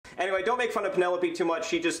Anyway, don't make fun of Penelope too much.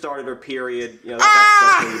 She just started her period. You know,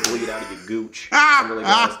 that's when you bleed out of your gooch. Some really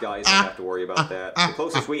nice guys don't have to worry about that. The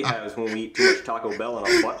closest we have is when we eat too much Taco Bell and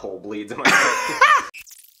our butthole bleeds.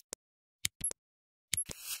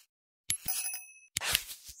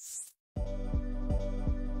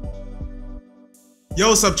 Yo,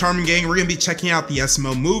 what's up, Charming Gang? We're gonna be checking out the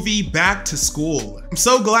SML movie, Back to School. I'm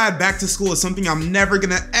so glad Back to School is something I'm never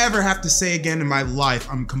gonna ever have to say again in my life.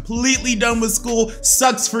 I'm completely done with school.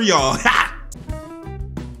 Sucks for y'all.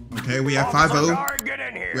 Okay, we have 5-0.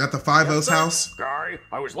 We're at the 5-0's house. Guy,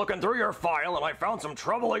 I was looking through your file and I found some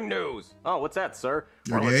troubling news. Oh, what's that, sir?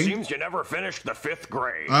 Well, it seems you never finished the 5th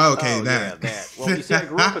grade. Oh, okay, Yeah, that. Well, you see, I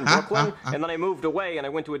grew up in Brooklyn, and then I moved away and I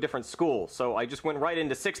went to a different school. So I just went right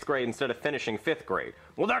into 6th grade instead of finishing 5th grade.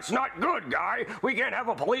 Well, that's not good, Guy. We can't have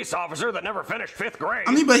a police officer that never finished 5th grade.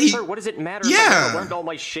 I mean, but he... Sir, what does it matter if I never learned all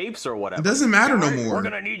my shapes or whatever? It doesn't matter no Guy, more. We're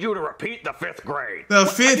gonna need you to repeat the 5th grade. The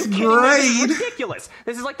 5th grade? This is ridiculous.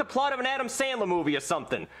 This is like the plot of an Adam Sandler movie or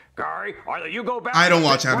something. Guy, either you go back I don't to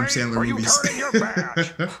watch 5th Adam grade, Sandler or you movies. turn in your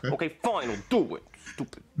badge. Okay, fine, I'll do it.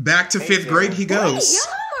 Stupid. Back to 5th grade he goes.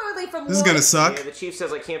 This is gonna suck. Yeah, the chief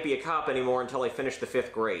says I can't be a cop anymore until I finish the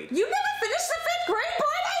 5th grade. You never finished the 5th grade,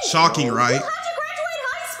 buddy? Shocking, No. right? How'd you graduate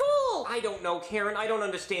high school? I don't know, Karen. I don't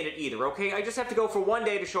understand it either, okay? I just have to go for one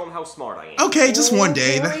day to show him how smart I am. Okay, just one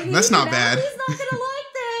day. That's not bad. He's not gonna like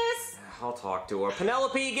this. I'll talk to her.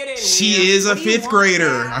 Penelope, get in She here. is a 5th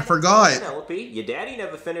grader. I forgot. Penelope, your daddy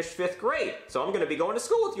never finished 5th grade, so I'm going to be going to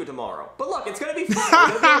school with you tomorrow. But look, it's going to be fun.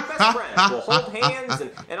 We're going to be your best friends. We'll hold hands,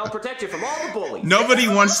 and I'll protect you from all the bullies. Nobody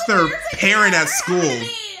wants their parent at school.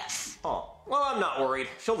 Oh, well, I'm not worried.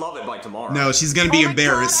 She'll love it by tomorrow. No, she's gonna be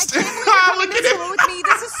embarrassed. God, I can't believe you're coming to school with me.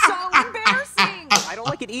 This is so embarrassing. I don't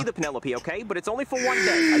like it either, Penelope, okay? But it's only for one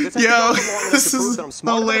day. I just have Yo, to go along enough this to prove is that I'm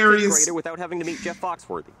smart hilarious. enough 5th grader without having to meet Jeff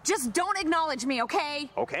Foxworthy. Just don't acknowledge me, okay?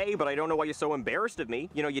 Okay, but I don't know why you're so embarrassed of me.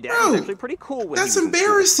 You know, your dad Bro, was actually pretty cool when that's he was in school.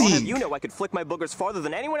 embarrassing. I'll have you know I could flick my boogers farther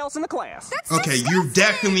than anyone else in the class. That's Okay, you disgusting.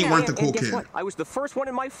 definitely weren't the And cool guess kid. what? I was the first one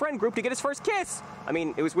in my friend group to get his first kiss. I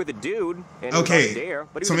mean, it was with a dude, and Okay, it was on a dare,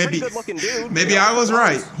 but he so was a maybe- pretty good-looking dude. maybe You know, I was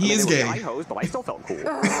right. He I mean, is they were gay. guy-hos, but I still felt cool.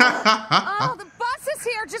 Oh, the bus is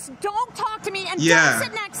here. Just don't talk to me and Yeah. don't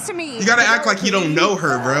sit next to me. You gotta act like you don't know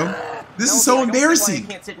her, bro. This is so I embarrassing.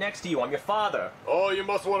 can't sit next to you. I'm your father. Oh, you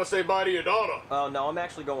must want to say bye to your daughter. Oh, no, I'm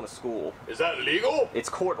actually going to school. Is that legal? It's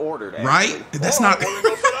court-ordered, actually. Right? That's not... Well, then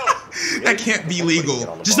go sit down. That can't be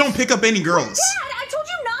legal. Just don't pick up any girls. Dad, I told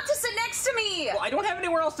you not to sit next to me. Well, I don't have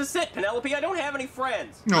anywhere else to sit, Penelope. I don't have any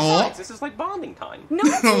friends. Aw. Besides, this is like bonding time. No,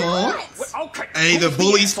 it's Aw. not. Okay. Hey, the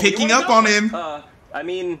bully's picking up on him. I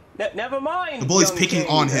mean, never mind. The bully's young picking king.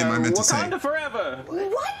 on him, I meant to say. Wakanda forever.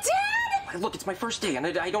 What, Dad? Look, it's my first day, and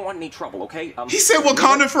I don't want any trouble, okay? He said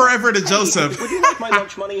Wakanda forever to Joseph. Would you like my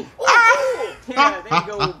lunch money? Yeah, there you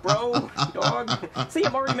go, bro. Dog. See,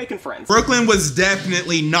 I'm already making friends. Brooklyn was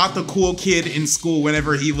definitely not the cool kid in school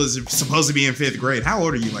whenever he was supposed to be in 5th grade. How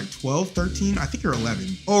old are you? Like 12, 13? I think you're 11.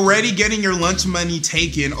 Already getting your lunch money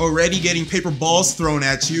taken, already getting paper balls thrown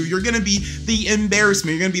at you. You're gonna be the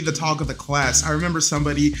embarrassment. You're gonna be the talk of the class. I remember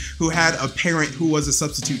somebody who had a parent who was a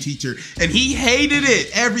substitute teacher, and he hated it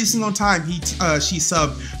every single time she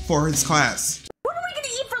subbed for his class. What are we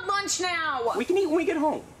gonna eat for lunch now? We can eat when we get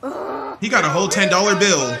home. He got a whole $10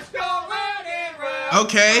 bill.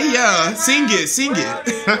 Okay, yeah, sing it, sing it.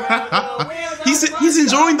 he's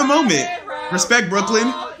enjoying the moment. Respect, Brooklyn.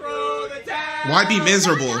 Why be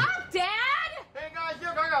miserable? Stop, Dad. Hey guys,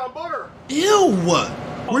 look, I got a booger. Ew!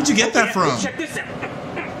 Where'd you get that from? Check this out.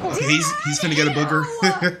 Okay, he's finna get a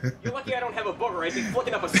booger. You're lucky I don't have a booger. I'd be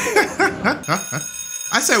flicking up a stool.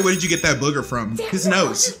 I said, where did you get that booger from? His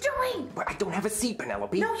nose. What are you doing? But I don't have a seat,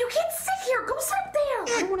 Penelope. No, you can't sit here. Go sit up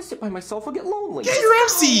there. I don't want to sit by myself. I'll get lonely. Get your own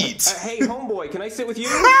seat. Hey, homeboy, can I sit with you?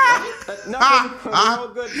 Nothing. We're all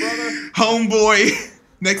good, brother. Homeboy.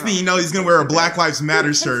 Next thing you know, he's gonna wear a Black Lives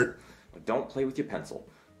Matter shirt. But don't play with your pencil.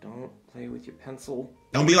 Don't play with your pencil.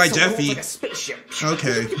 Don't be like It's Jeffy. like a spaceship.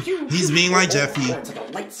 Okay, he's being like Jeffy. Oh, it's like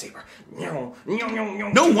a lightsaber.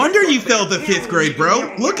 No wonder you failed the 5th grade,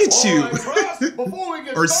 bro. Look at you. Before we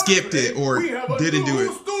get Or started skipped it, today, or we have a didn't do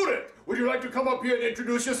new it. student. Would you like to come up here and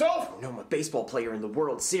introduce yourself? No, I'm a baseball player in the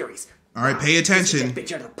World Series. All right, pay attention.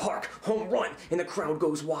 Pitch out of the park, home run, and the crowd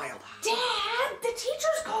goes wild. Dad, the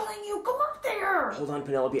teacher's calling you. Go up there. Hold on,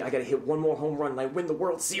 Penelope. I gotta hit one more home run and I win the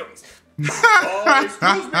World Series. Oh,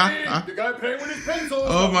 excuse me. The guy playing with his pencil.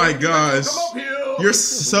 Oh my gosh. Come up here. You're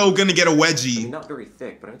so gonna get a wedgie. Not very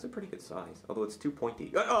thick, but it's a pretty good size. Although it's too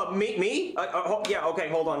pointy. Me? Yeah, okay,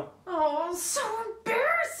 hold on. Oh, so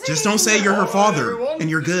embarrassing. Just don't say you're her father, Everyone, and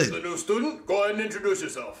you're this is good. the new student. Go ahead and introduce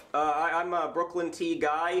yourself. I'm a Brooklyn T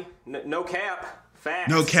guy. No cap. fast.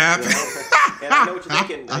 No cap. You know? And I know what you're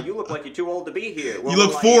thinking. You look like you're too old to be here. Well, you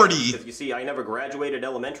look 40. Because you see, I never graduated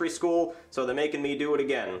elementary school, so they're making me do it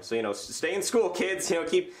again. So, you know, stay in school, kids. You know,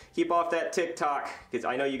 keep off that TikTok. Because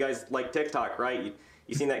I know you guys like TikTok, right?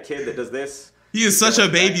 You seen that kid that does this? He is such a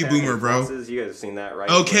baby boomer, bro. You guys have seen that, right?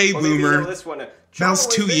 Okay, or boomer. You know this one. That was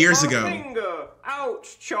 2 years ago. Finger.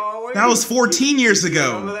 Ouch, Charlie. That was 14 years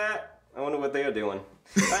ago. Remember that? I wonder what they are doing.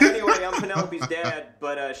 Anyway, I'm Penelope's dad,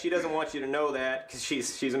 but she doesn't want you to know that because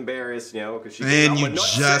she's embarrassed, you know, because she's. And you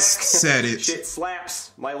just said it. Shit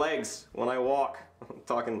slaps my legs when I walk. I'm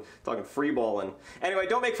talking free balling. Anyway,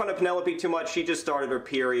 don't make fun of Penelope too much. She just started her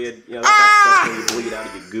period. You know, that's when you bleed out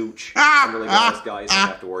of your gooch. I'm really glad us guys don't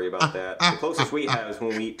have to worry about that. The closest we have is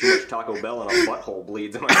when we eat too much Taco Bell and our butthole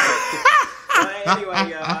bleeds. Anyway,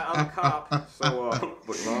 I'm a cop, so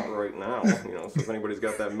but not right now. You know, so if anybody's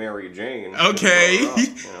got that Mary Jane, okay, you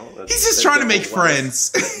know, he's just trying to make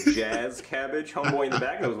friends. Jazz cabbage, homeboy in the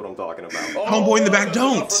back knows what I'm talking about. Homeboy in the back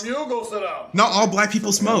don't. From you, go sit down. Not all black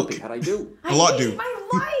people smoke. How'd I do? A lot do. My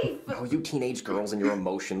life. Oh, you teenage girls and your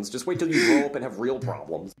emotions. Just wait till you grow up and have real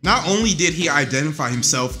problems. Not only did he identify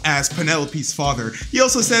himself as Penelope's father, he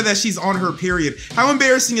also said that she's on her period. How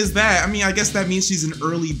embarrassing is that? I mean, I guess that means she's an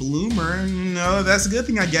early bloomer. No, that's a good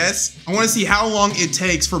thing, I guess. I want to see how long it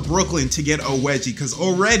takes for Brooklyn to get a wedgie, because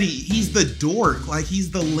already he's the dork. Like, he's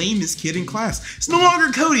the lamest kid in class. It's no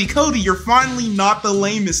longer Cody. Cody, you're finally not the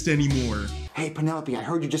lamest anymore. Hey, Penelope, I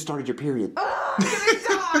heard you just started your period. I'm gonna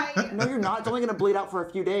die. No, you're not. It's only gonna bleed out for a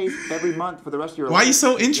few days every month for the rest of your life. Why are you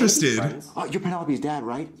so interested? Oh, you're Penelope's dad,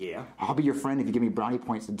 right? Yeah. I'll be your friend if you give me brownie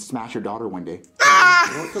points and smash your daughter one day.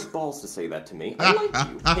 You know, it took balls to say that to me. I like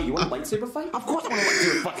you. Hey, you want a lightsaber fight? Of course I want a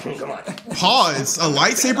lightsaber fight. Come on. Pause. A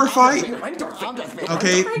lightsaber fight? I'm Darth Vader.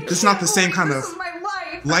 Okay, it's not the same kind of This is my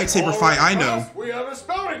life. lightsaber fight I know. We have a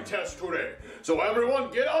spelling test today. So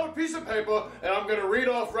everyone get out a piece of paper, and I'm gonna read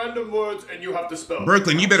off random words, and you have to spell.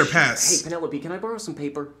 Brooklyn, you better Hey, pass. Penelope, can I borrow some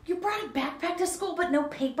paper? You brought a backpack to school, but no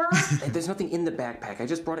paper? There's nothing in the backpack. I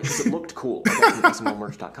just brought it because it looked cool. I got it from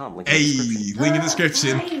SMLmerch.com. Link in the Hey, description. link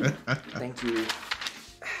in the description. Thank you.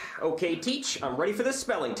 Okay, teach. I'm ready for this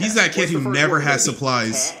spelling test. He's that kid What's the who first never word? has Maybe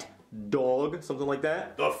supplies. Cat, dog, something like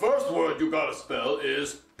that? The first word you gotta spell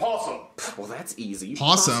is possum. Well, that's easy.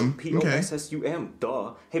 Possum? P-O-S-S-U-M.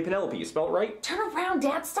 Duh. Hey, Penelope, you spell it right? Turn around,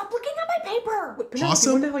 Dad. Stop looking at my paper. Penelope,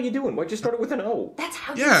 Possum? what the hell are you doing? Why'd you start it with an O? That's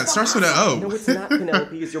how you Yeah, it starts with an No, O. it's not,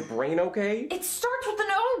 Penelope. Is your brain okay? It starts with an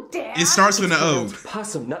O, Dad. It starts with an O. It's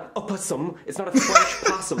possum, not a possum. It's not a French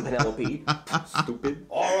possum, Penelope. Stupid.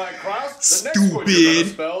 All right, class. The next word you gotta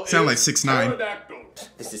Stupid. spell Sound like is 6'9". pterodactyl.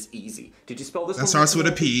 This is easy. Did you spell this That one starts right,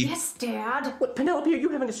 with a Penelope? P. Yes, Dad. What, Penelope, are you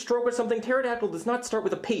having a stroke or something? Pterodactyl does not start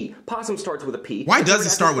with a P. Possum starts with a P. Why And does it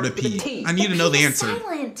start with a pterodactyl P? starts with I need to know the P is answer.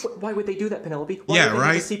 silent. Why would they do that, Penelope? Why Yeah, would they have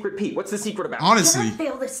right? a secret P? What's the secret about? Honestly. Can I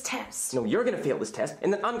fail this test? No, you're gonna fail this test,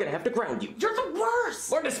 and then I'm gonna have to ground you. You're the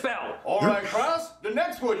worst. Learn to spell. All right, class. The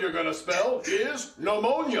next word you're gonna spell is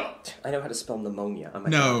pneumonia. I know how to spell pneumonia. I'm a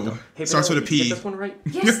No. doctor. Hey, Starts with a Penelope, P. Get this one right?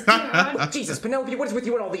 Yes, Dad. Jesus, Penelope, what is with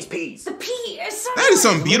you and all these P's? The P is silent. That is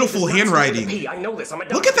some beautiful It does not start with a handwriting. P. I know this. I'm a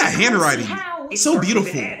doctor. Look at that handwriting. How? It So starts with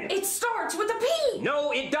beautiful. an N. It starts with a P.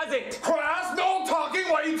 No, it doesn't. Class, no talking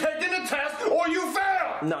while you taking the test, or you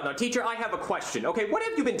fail. No, teacher, I have a question. Okay, what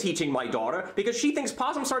have you been teaching my daughter? Because she thinks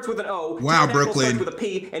possum starts with an O, Wow, pterodactyl Brooklyn. starts with a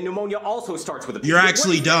P, and pneumonia also starts with a P. You're What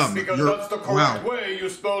actually is this? dumb. Because You're, that's the correct wow. way you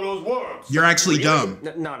spell those words. You're actually Really? dumb.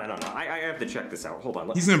 No. I have to check this out. Hold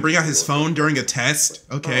on. He's gonna bring out his phone during a test?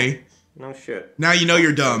 Okay. No shit. Now you know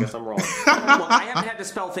you're I dumb. guess I'm wrong. Look, I haven't had to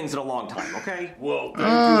spell things in a long time, okay? Well,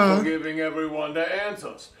 thank you for giving everyone the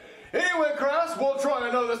answers. Anyway, class, we'll try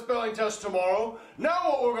another spelling test tomorrow. Now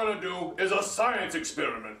what we're gonna do is a science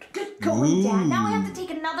experiment. Good going, Dad. Now I have to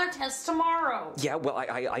take another test tomorrow. Yeah, well,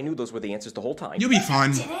 I knew those were the answers the whole time. You'll be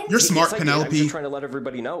fine. Didn't? You're smart, Yes, I did. I'm just Penelope. trying to let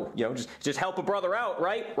everybody know. You know, just help a brother out,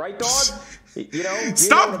 right? Right, dog? You know?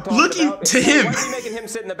 Stop what I'm talking looking about. to Hey, him. Why are you making him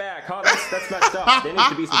sit in the back, huh? That's messed up. There needs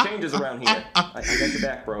to be some changes around here. I got your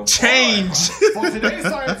back, bro. Change. For today's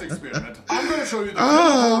science experiment, I'm going to show you the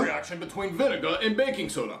chemical reaction between vinegar and baking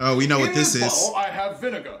soda. Oh, we know what this In is. this bottle, I have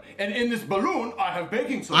vinegar, and in this balloon, I have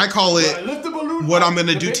baking soda. I call it When I lift the balloon what up, I'm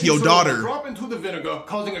gonna the do to baking your soda daughter. will drop into the vinegar,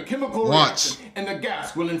 causing a chemical Watch. reaction, and the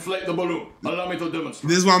gas will inflate the balloon. Allow me to demonstrate.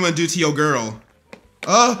 This is what I'm gonna do to your girl.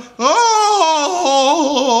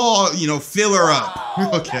 You know, fill her up.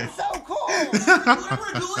 Okay. So cool. Do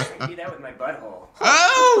that with my butthole. Pretty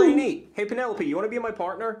Oh! neat. Hey, Penelope, you want to be my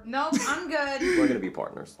partner? Nope, I'm good. We're gonna be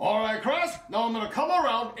partners. All right, class. Now I'm going to come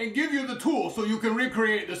around and give you the tool so you can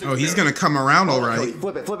recreate this Oh, experiment. he's gonna come around all right.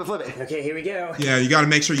 Flip it. Okay, here we go. Yeah, you gotta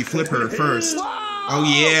make sure you flip her first. Oh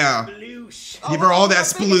yeah. Blue sploosh. Give her all that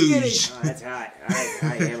splooge. Oh, that's hot.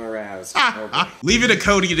 I am aroused. Leave it to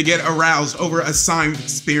Cody to get aroused over a science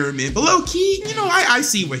experiment. But low key, you know, I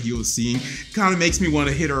see what he was seeing. Kind of makes me want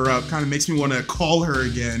to hit her up. Kind of makes me want to call her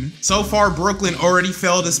again. So far, Brooklyn already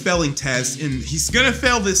failed a spelling test, and he's gonna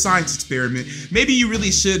fail this science experiment. Maybe you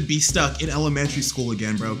really should be stuck in elementary school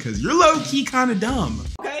again, bro, because you're low key kind of dumb.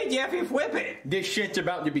 Okay, Jeffy, flip it. This shit's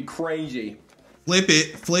about to be crazy. Flip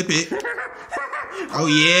it, flip it. Oh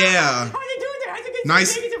yeah. How you doing there?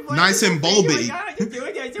 Nice and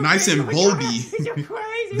bulby. Nice and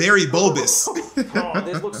bulby. Very bulbous. Oh,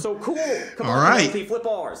 this looks so cool. Come All on, right. Penelope, flip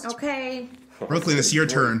ours. Okay. Brooklyn, it's your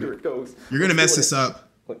Here turn. it goes. You're gonna mess this up.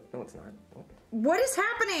 What? No, it's not. What is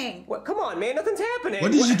happening? What? Come on, man. Nothing's happening.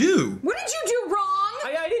 What did you do? What did you do wrong?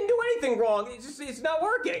 I didn't do anything wrong. It's not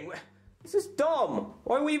working. This is dumb.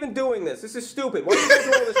 Why are we even doing this? This is stupid. Why are we going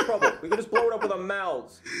through all this trouble? We could just blow it up with our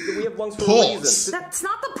mouths. We have lungs for a reason. That's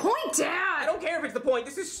not the point, Dad. I don't care if it's the point.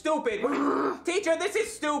 This is stupid. Teacher, this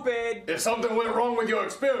is stupid. If something went wrong with your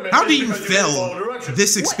experiment, How it's do you because didn't follow fail directions.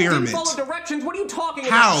 this What? experiment? Didn't follow directions? What are you talking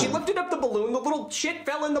How? about? She lifted up the balloon, the little shit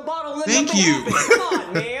fell in the bottle, and then Thank nothing you. happened. Come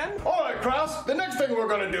on, man. All right, Kraus, the next thing we're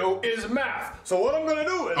gonna do is math. So what I'm gonna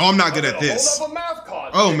do is... Oh, I'm not good gonna at this. Hold up a math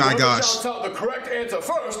card. Oh and my whoever gosh. shouts out the correct answer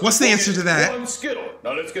first. What's the will answer get to that? One Skittle.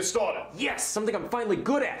 Now let's get started. Yes, something I'm finally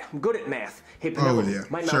good at. I'm good at math. Hey, Penelope, yeah,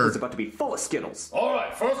 my mouth sure. is about to be full of Skittles. All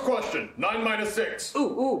right, first question. 9 minus 6.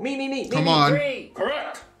 Ooh, me. Come me, on. 3.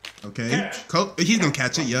 Correct. Okay. Catch. He's gonna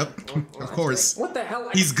catch it, yep. Of course. What the hell?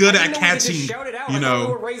 He's good I at didn't know we could just catching, shout it out. you I thought know,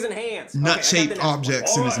 we were raising hands. nut-shaped Okay, I got the next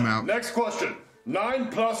objects in his All right, mouth. next question. 9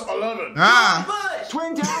 plus 11. Ah!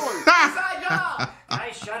 Twin Towers.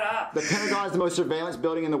 Guys, shut up. The Pentagon is the most surveillance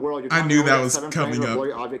building in the world. You're I telling knew me that only was 7 coming frames of a up.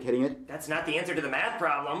 blurry object hitting it. That's not the answer to the math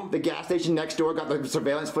problem. The gas station next door got the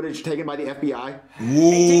surveillance footage taken by the FBI.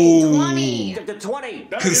 Ooh. 20. The 20.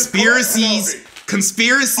 That is Conspiracies. correct,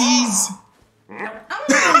 Conspiracies.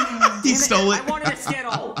 He stole it. I wanted a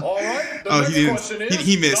Skittle. Penelope. All right, the Oh, next he didn't. question is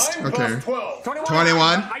He missed. 9 Okay. plus 12.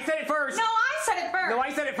 21. I said it first. No, I said it first. No, I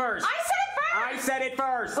said it first. I said it first. I said it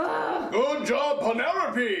first. Good job,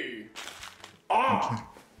 Penelope. Ah.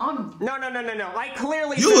 No. I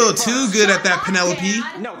clearly You a said little it too first. good at that, Shut up, Penelope.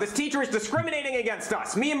 Dad. No, this teacher is discriminating against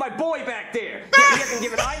us. Me and my boy back there. Yeah, he hasn't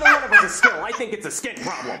given either one of us a skill. I think it's a skin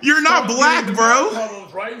problem. You're not black, bro.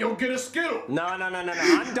 Problems, right? You'll get a Skittle. No.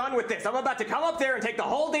 I'm done with this. I'm about to come up there and take the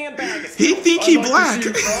whole damn bag of He Skittles. think he I'd like black.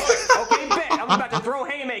 to see you try. Okay, bet. I'm about to throw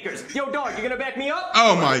haymakers. Yo, dog, you gonna back me up?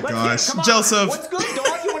 Oh my Let's gosh. Come on. Joseph. What's good,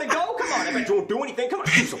 dog? You wanna go? Come on. I bet you won't do anything. Come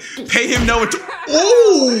on. Pay him no attention.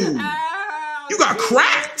 Ooh. Ow, You got hit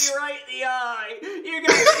cracked. me right in the eye. You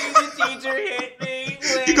gotta see the teacher hit me.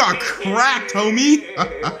 You got cracked, homie.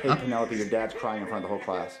 Hey, Penelope, your dad's crying in front of the whole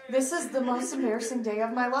class. This is the most embarrassing day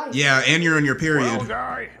of my life. Yeah, and you're on your Well, period.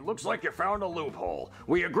 guy, looks like you found a loophole.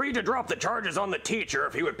 We agreed to drop the charges on the teacher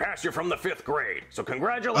if he would pass you from the 5th grade. So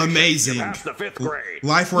congratulations. Amazing. You passed the 5th grade.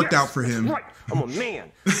 Life worked Yes, out for him. that's right. I'm a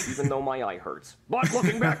man, even though my eye hurts. But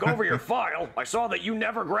looking back over your file, I saw that you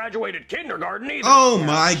never graduated kindergarten either. Oh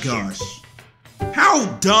my gosh. How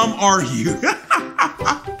dumb are you?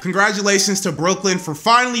 Congratulations to Brooklyn for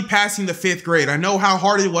finally passing the 5th grade. I know how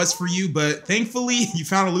hard it was for you, but thankfully you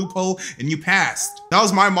found a loophole and you passed. That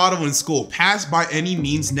was my motto in school. Pass by any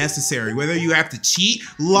means necessary. Whether you have to cheat,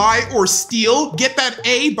 lie, or steal, get that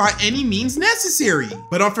A by any means necessary.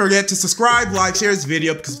 But don't forget to subscribe, like, share this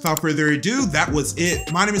video, because without further ado, that was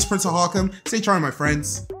it. My name is Prince of Hawkham. Stay charming, my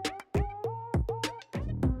friends.